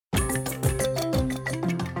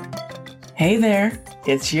Hey there,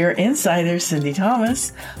 it's your insider, Cindy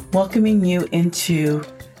Thomas, welcoming you into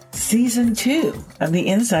Season 2 of the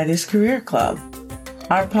Insiders Career Club.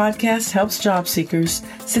 Our podcast helps job seekers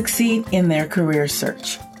succeed in their career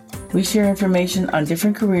search. We share information on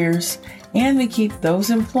different careers, and we keep those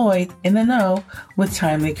employed in the know with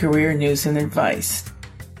timely career news and advice.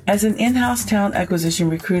 As an in-house talent acquisition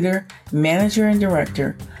recruiter, manager, and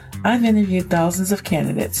director, I've interviewed thousands of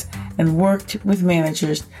candidates and worked with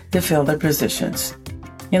managers to fill their positions.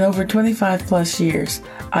 In over 25 plus years,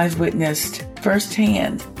 I've witnessed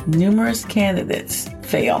firsthand numerous candidates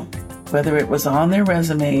fail, whether it was on their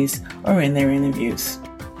resumes or in their interviews.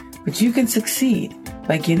 But you can succeed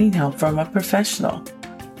by getting help from a professional,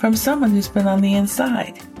 from someone who's been on the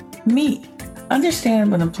inside. Me.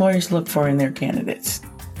 Understand what employers look for in their candidates.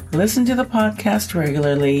 Listen to the podcast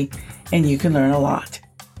regularly, and you can learn a lot.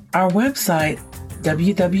 Our website,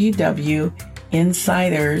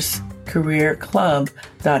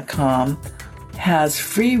 www.insiderscareerclub.com, has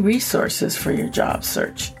free resources for your job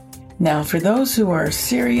search. Now, for those who are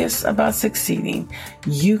serious about succeeding,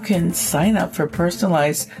 you can sign up for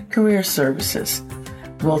personalized career services.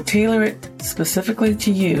 We'll tailor it specifically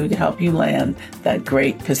to you to help you land that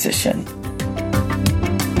great position.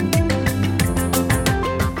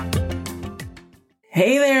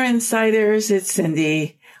 Hey there, insiders. It's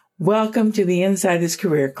Cindy. Welcome to the Insiders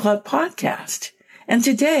Career Club podcast. And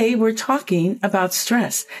today we're talking about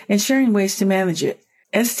stress and sharing ways to manage it.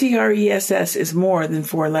 STRESS is more than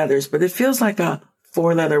 4 letters, but it feels like a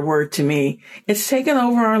 4-letter word to me. It's taken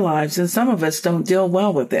over our lives, and some of us don't deal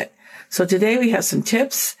well with it. So today we have some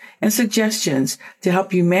tips and suggestions to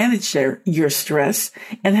help you manage your stress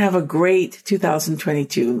and have a great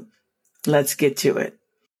 2022. Let's get to it.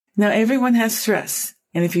 Now, everyone has stress,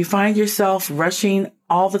 and if you find yourself rushing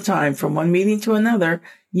all the time from one meeting to another,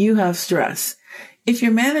 you have stress. If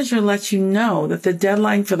your manager lets you know that the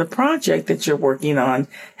deadline for the project that you're working on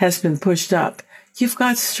has been pushed up, you've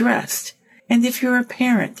got stressed. And if you're a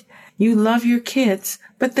parent, you love your kids,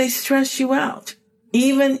 but they stress you out.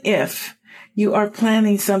 Even if you are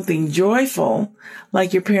planning something joyful,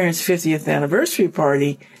 like your parents' 50th anniversary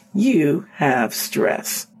party, you have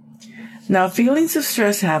stress. Now, feelings of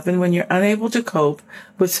stress happen when you're unable to cope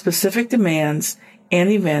with specific demands and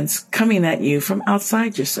events coming at you from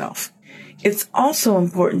outside yourself. It's also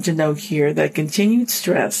important to note here that continued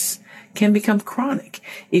stress can become chronic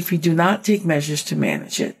if you do not take measures to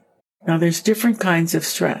manage it. Now, there's different kinds of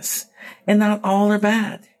stress, and not all are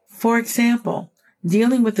bad. For example,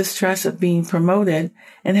 dealing with the stress of being promoted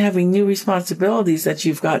and having new responsibilities that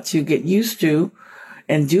you've got to get used to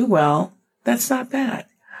and do well, that's not bad.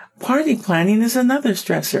 Party planning is another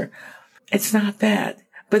stressor. It's not bad.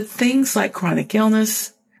 But things like chronic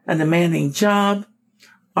illness, a demanding job,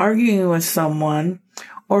 arguing with someone,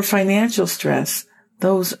 or financial stress,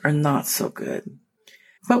 those are not so good.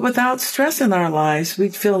 But without stress in our lives,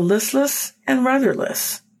 we'd feel listless and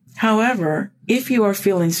rudderless. However, if you are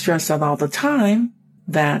feeling stressed out all the time,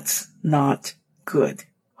 that's not good.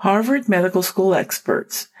 Harvard Medical School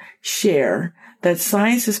experts share that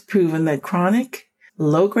science has proven that chronic,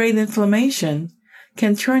 low-grade inflammation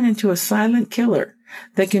can turn into a silent killer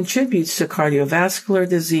that contributes to cardiovascular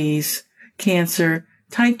disease, cancer,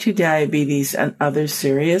 type 2 diabetes, and other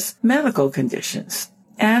serious medical conditions.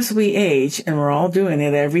 As we age, and we're all doing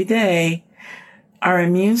it every day, our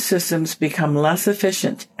immune systems become less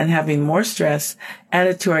efficient, and having more stress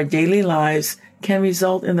added to our daily lives can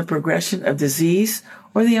result in the progression of disease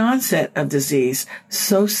or the onset of disease,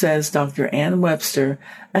 so says Dr. Ann Webster,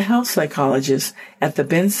 a health psychologist at the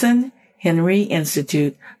Benson Henry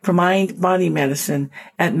Institute for Mind-Body Medicine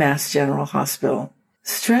at Mass General Hospital.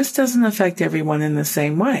 Stress doesn't affect everyone in the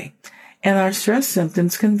same way, and our stress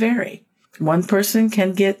symptoms can vary. One person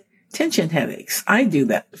can get tension headaches. I do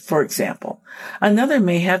that, for example. Another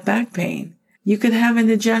may have back pain. You could have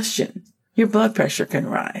indigestion. Your blood pressure can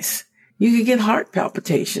rise. You could get heart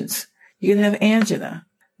palpitations. You could have angina.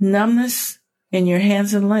 Numbness in your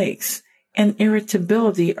hands and legs and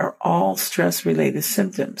irritability are all stress-related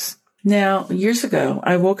symptoms. Now, years ago,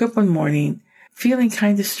 I woke up one morning feeling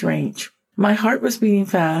kind of strange. My heart was beating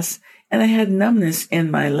fast, and I had numbness in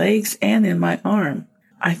my legs and in my arm.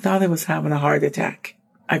 I thought I was having a heart attack.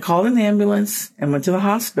 I called an ambulance and went to the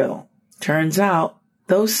hospital. Turns out,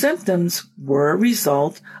 those symptoms were a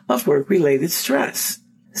result of work-related stress.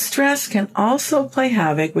 Stress can also play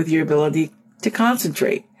havoc with your ability to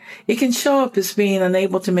concentrate. It can show up as being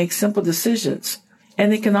unable to make simple decisions.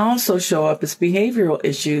 And it can also show up as behavioral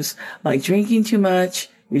issues like drinking too much,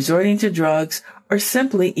 resorting to drugs, or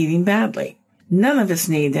simply eating badly. None of us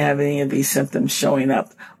need to have any of these symptoms showing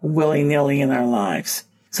up willy-nilly in our lives.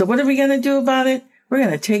 So what are we going to do about it? We're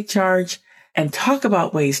going to take charge and talk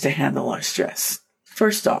about ways to handle our stress.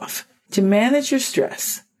 First off, to manage your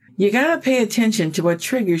stress, you got to pay attention to what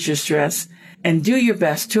triggers your stress and do your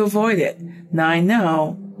best to avoid it. Now, I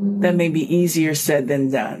know that may be easier said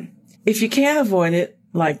than done. If you can't avoid it,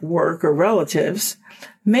 like work or relatives,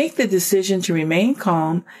 make the decision to remain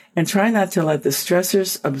calm and try not to let the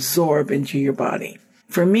stressors absorb into your body.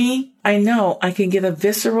 For me, I know I can get a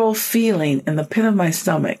visceral feeling in the pit of my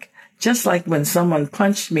stomach, just like when someone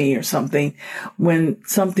punched me or something, when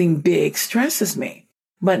something big stresses me.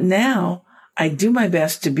 But now I do my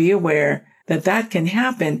best to be aware that that can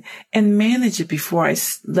happen and manage it before I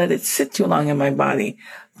let it sit too long in my body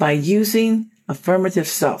by using affirmative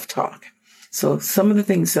self-talk. So some of the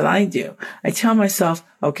things that I do, I tell myself,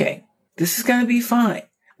 okay, this is going to be fine.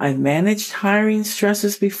 I've managed hiring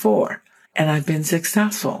stresses before and I've been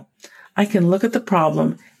successful. I can look at the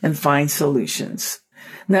problem and find solutions.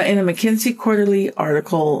 Now, in a McKinsey Quarterly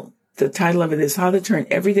article, the title of it is How to Turn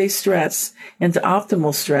Everyday Stress into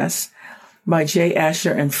Optimal Stress by Jay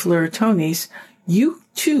Asher and Fleur Tonis. You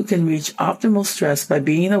too can reach optimal stress by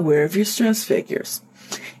being aware of your stress figures.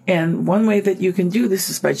 And one way that you can do this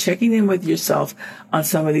is by checking in with yourself on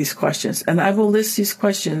some of these questions. And I will list these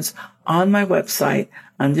questions on my website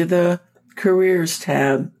under the Careers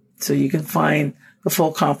tab so you can find the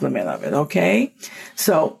full complement of it, okay?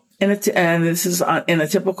 So, and this is in a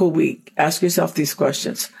typical week, ask yourself these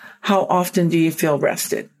questions. How often do you feel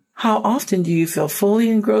rested? How often do you feel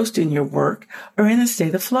fully engrossed in your work or in a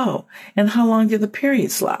state of flow? And how long do the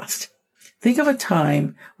periods last? Think of a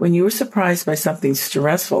time when you were surprised by something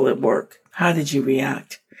stressful at work. How did you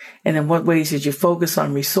react? And in what ways did you focus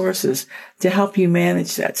on resources to help you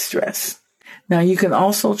manage that stress? Now, you can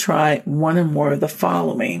also try one or more of the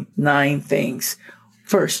following 9 things.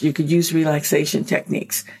 First, you could use relaxation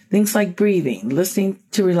techniques, things like breathing, listening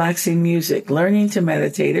to relaxing music, learning to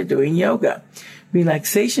meditate, or doing yoga.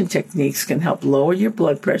 Relaxation techniques can help lower your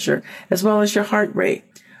blood pressure as well as your heart rate.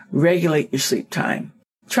 Regulate your sleep time.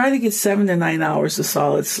 Try to get 7 to 9 hours of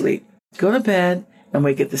solid sleep. Go to bed and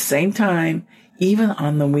wake at the same time, even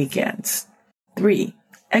on the weekends. 3,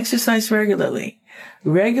 exercise regularly.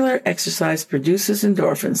 Regular exercise produces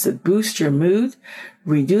endorphins that boost your mood,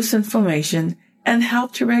 reduce inflammation, and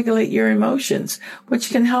help to regulate your emotions, which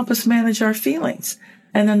can help us manage our feelings.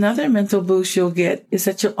 And another mental boost you'll get is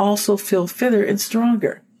that you'll also feel fitter and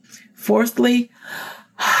stronger. Fourthly,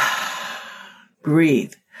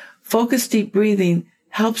 breathe. Focused deep breathing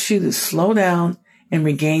helps you to slow down and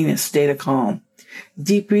regain a state of calm.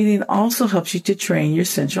 Deep breathing also helps you to train your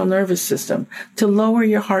central nervous system to lower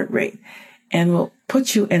your heart rate and will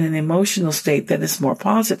put you in an emotional state that is more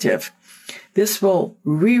positive. This will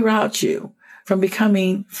reroute you from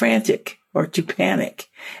becoming frantic or to panic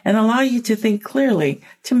and allow you to think clearly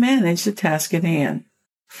to manage the task at hand.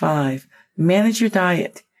 5, manage your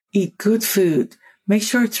diet. Eat good food. Make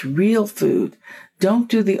sure it's real food. Don't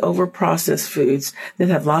do the over-processed foods that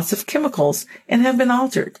have lots of chemicals and have been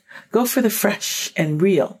altered. Go for the fresh and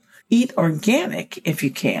real. Eat organic if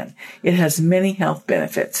you can. It has many health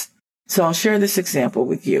benefits. So I'll share this example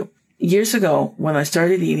with you. Years ago, when I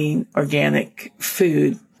started eating organic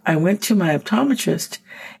food, I went to my optometrist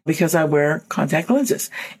because I wear contact lenses.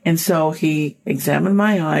 And so he examined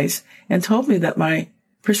my eyes and told me that my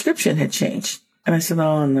prescription had changed. And I said,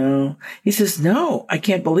 oh no. He says, no, I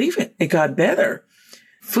can't believe it. It got better.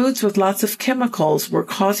 Foods with lots of chemicals were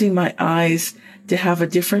causing my eyes to have a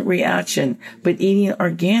different reaction, but eating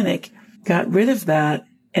organic got rid of that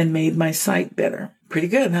and made my sight better. Pretty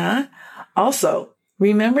good, huh? Also,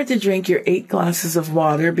 remember to drink your 8 glasses of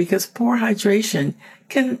water because poor hydration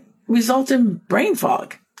can result in brain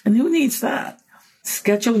fog. And who needs that?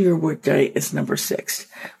 Schedule your workday is number 6.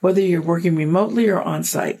 Whether you're working remotely or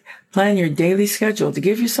on-site, plan your daily schedule to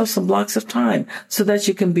give yourself some blocks of time so that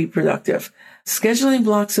you can be productive. Scheduling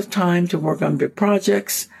blocks of time to work on big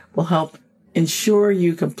projects will help ensure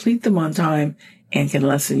you complete them on time and can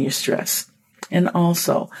lessen your stress. And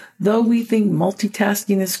also, though we think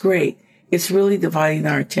multitasking is great, it's really dividing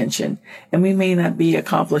our attention, and we may not be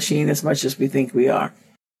accomplishing as much as we think we are.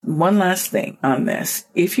 One last thing on this.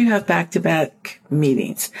 If you have back-to-back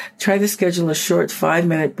meetings, try to schedule a short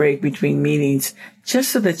 5-minute break between meetings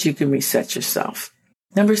just so that you can reset yourself.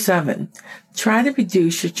 Number 7, try to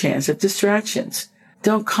reduce your chance of distractions.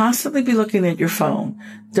 Don't constantly be looking at your phone.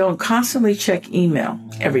 Don't constantly check email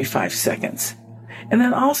every 5 seconds. And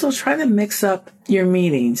then also try to mix up your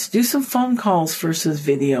meetings. Do some phone calls versus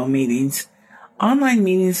video meetings. Online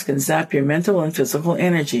meetings can zap your mental and physical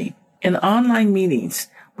energy. In online meetings,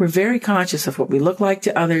 We're very conscious of what we look like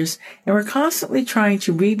to others, and we're constantly trying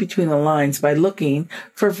to read between the lines by looking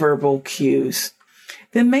for verbal cues.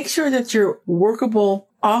 Then make sure that your workable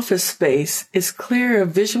office space is clear of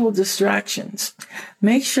visual distractions.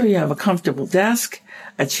 Make sure you have a comfortable desk,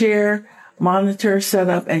 a chair, monitor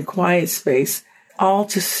setup, and quiet space, all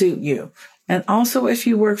to suit you. And also, if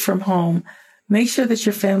you work from home, make sure that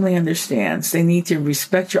your family understands they need to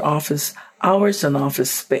respect your office hours and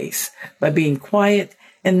office space by being quiet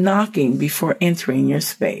and knocking before entering your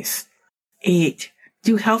space. 8.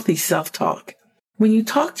 Do healthy self-talk. When you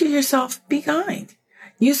talk to yourself, be kind.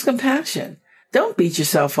 Use compassion. Don't beat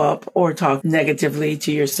yourself up or talk negatively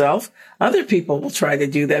to yourself. Other people will try to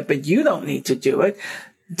do that, but you don't need to do it.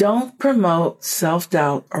 Don't promote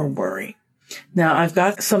self-doubt or worry. Now, I've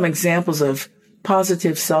got some examples of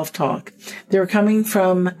positive self-talk. They're coming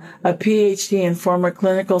from a PhD and former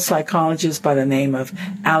clinical psychologist by the name of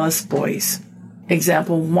Alice Boyce.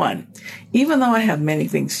 Example 1. Even though I have many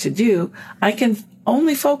things to do, I can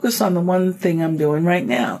only focus on the one thing I'm doing right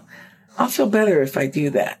now. I'll feel better if I do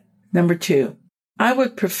that. Number 2. I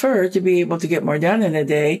would prefer to be able to get more done in a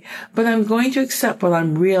day, but I'm going to accept what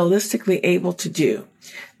I'm realistically able to do.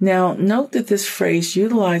 Now, note that this phrase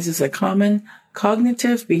utilizes a common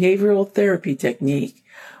cognitive behavioral therapy technique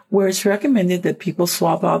where it's recommended that people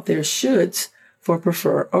swap out their shoulds for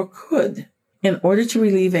prefer or could in order to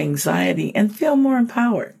relieve anxiety and feel more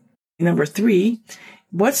empowered. Number 3,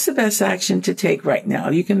 what's the best action to take right now?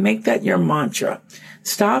 You can make that your mantra.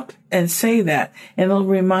 Stop and say that, and it'll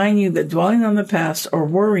remind you that dwelling on the past or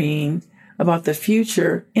worrying about the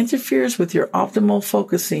future interferes with your optimal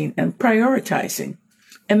focusing and prioritizing.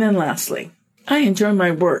 And then lastly, I enjoy my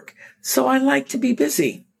work, so I like to be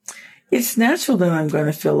busy. It's natural that I'm going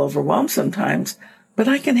to feel overwhelmed sometimes, but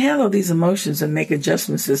I can handle these emotions and make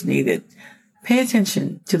adjustments as needed. Pay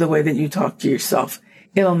attention to the way that you talk to yourself.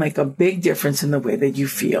 It'll make a big difference in the way that you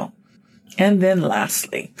feel. And then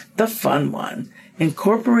lastly, the fun one.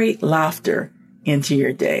 Incorporate laughter into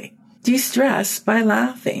your day. De-stress by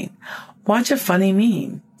laughing. Watch a funny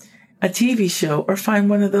meme, a TV show, or find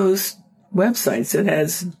one of those websites that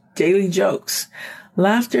has daily jokes.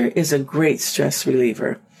 Laughter is a great stress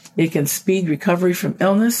reliever. It can speed recovery from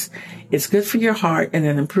illness. It's good for your heart and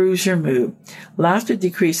it improves your mood. Laughter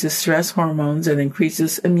decreases stress hormones and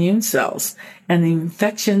increases immune cells and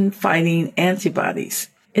infection-fighting antibodies.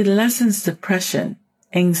 It lessens depression,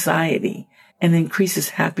 anxiety, and increases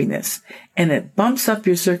happiness, and it bumps up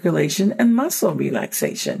your circulation and muscle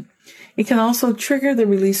relaxation. It can also trigger the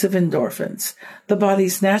release of endorphins, the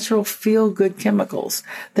body's natural feel-good chemicals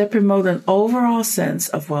that promote an overall sense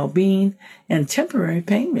of well-being and temporary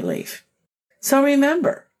pain relief. So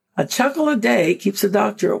remember, a chuckle a day keeps the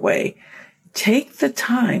doctor away. Take the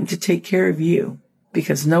time to take care of you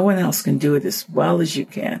because no one else can do it as well as you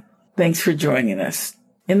can. Thanks for joining us.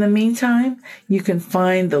 In the meantime, you can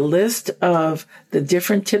find the list of the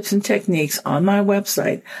different tips and techniques on my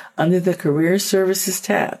website under the Career Services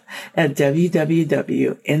tab at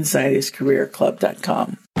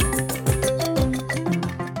www.insiderscareerclub.com.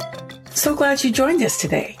 So glad you joined us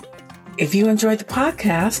today. If you enjoyed the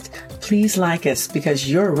podcast, please like us because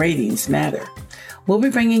your ratings matter. We'll be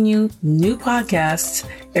bringing you new podcasts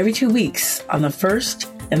every 2 weeks on the first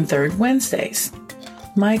and third Wednesdays.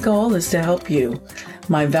 My goal is to help you,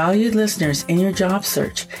 my valued listeners, in your job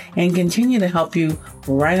search and continue to help you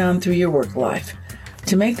right on through your work life.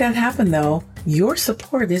 To make that happen, though, your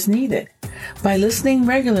support is needed. By listening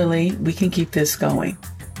regularly, we can keep this going.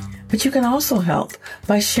 But you can also help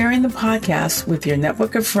by sharing the podcast with your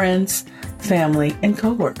network of friends, family, and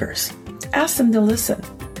coworkers. Ask them to listen.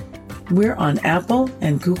 We're on Apple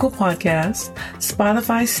and Google Podcasts,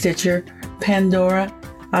 Spotify, Stitcher, Pandora,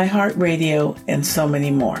 iHeartRadio, and so many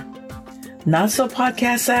more. Not so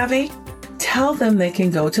podcast savvy? Tell them they can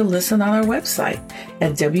go to listen on our website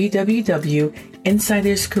at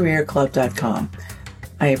www.insiderscareerclub.com.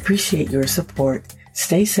 I appreciate your support.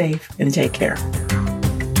 Stay safe and take care.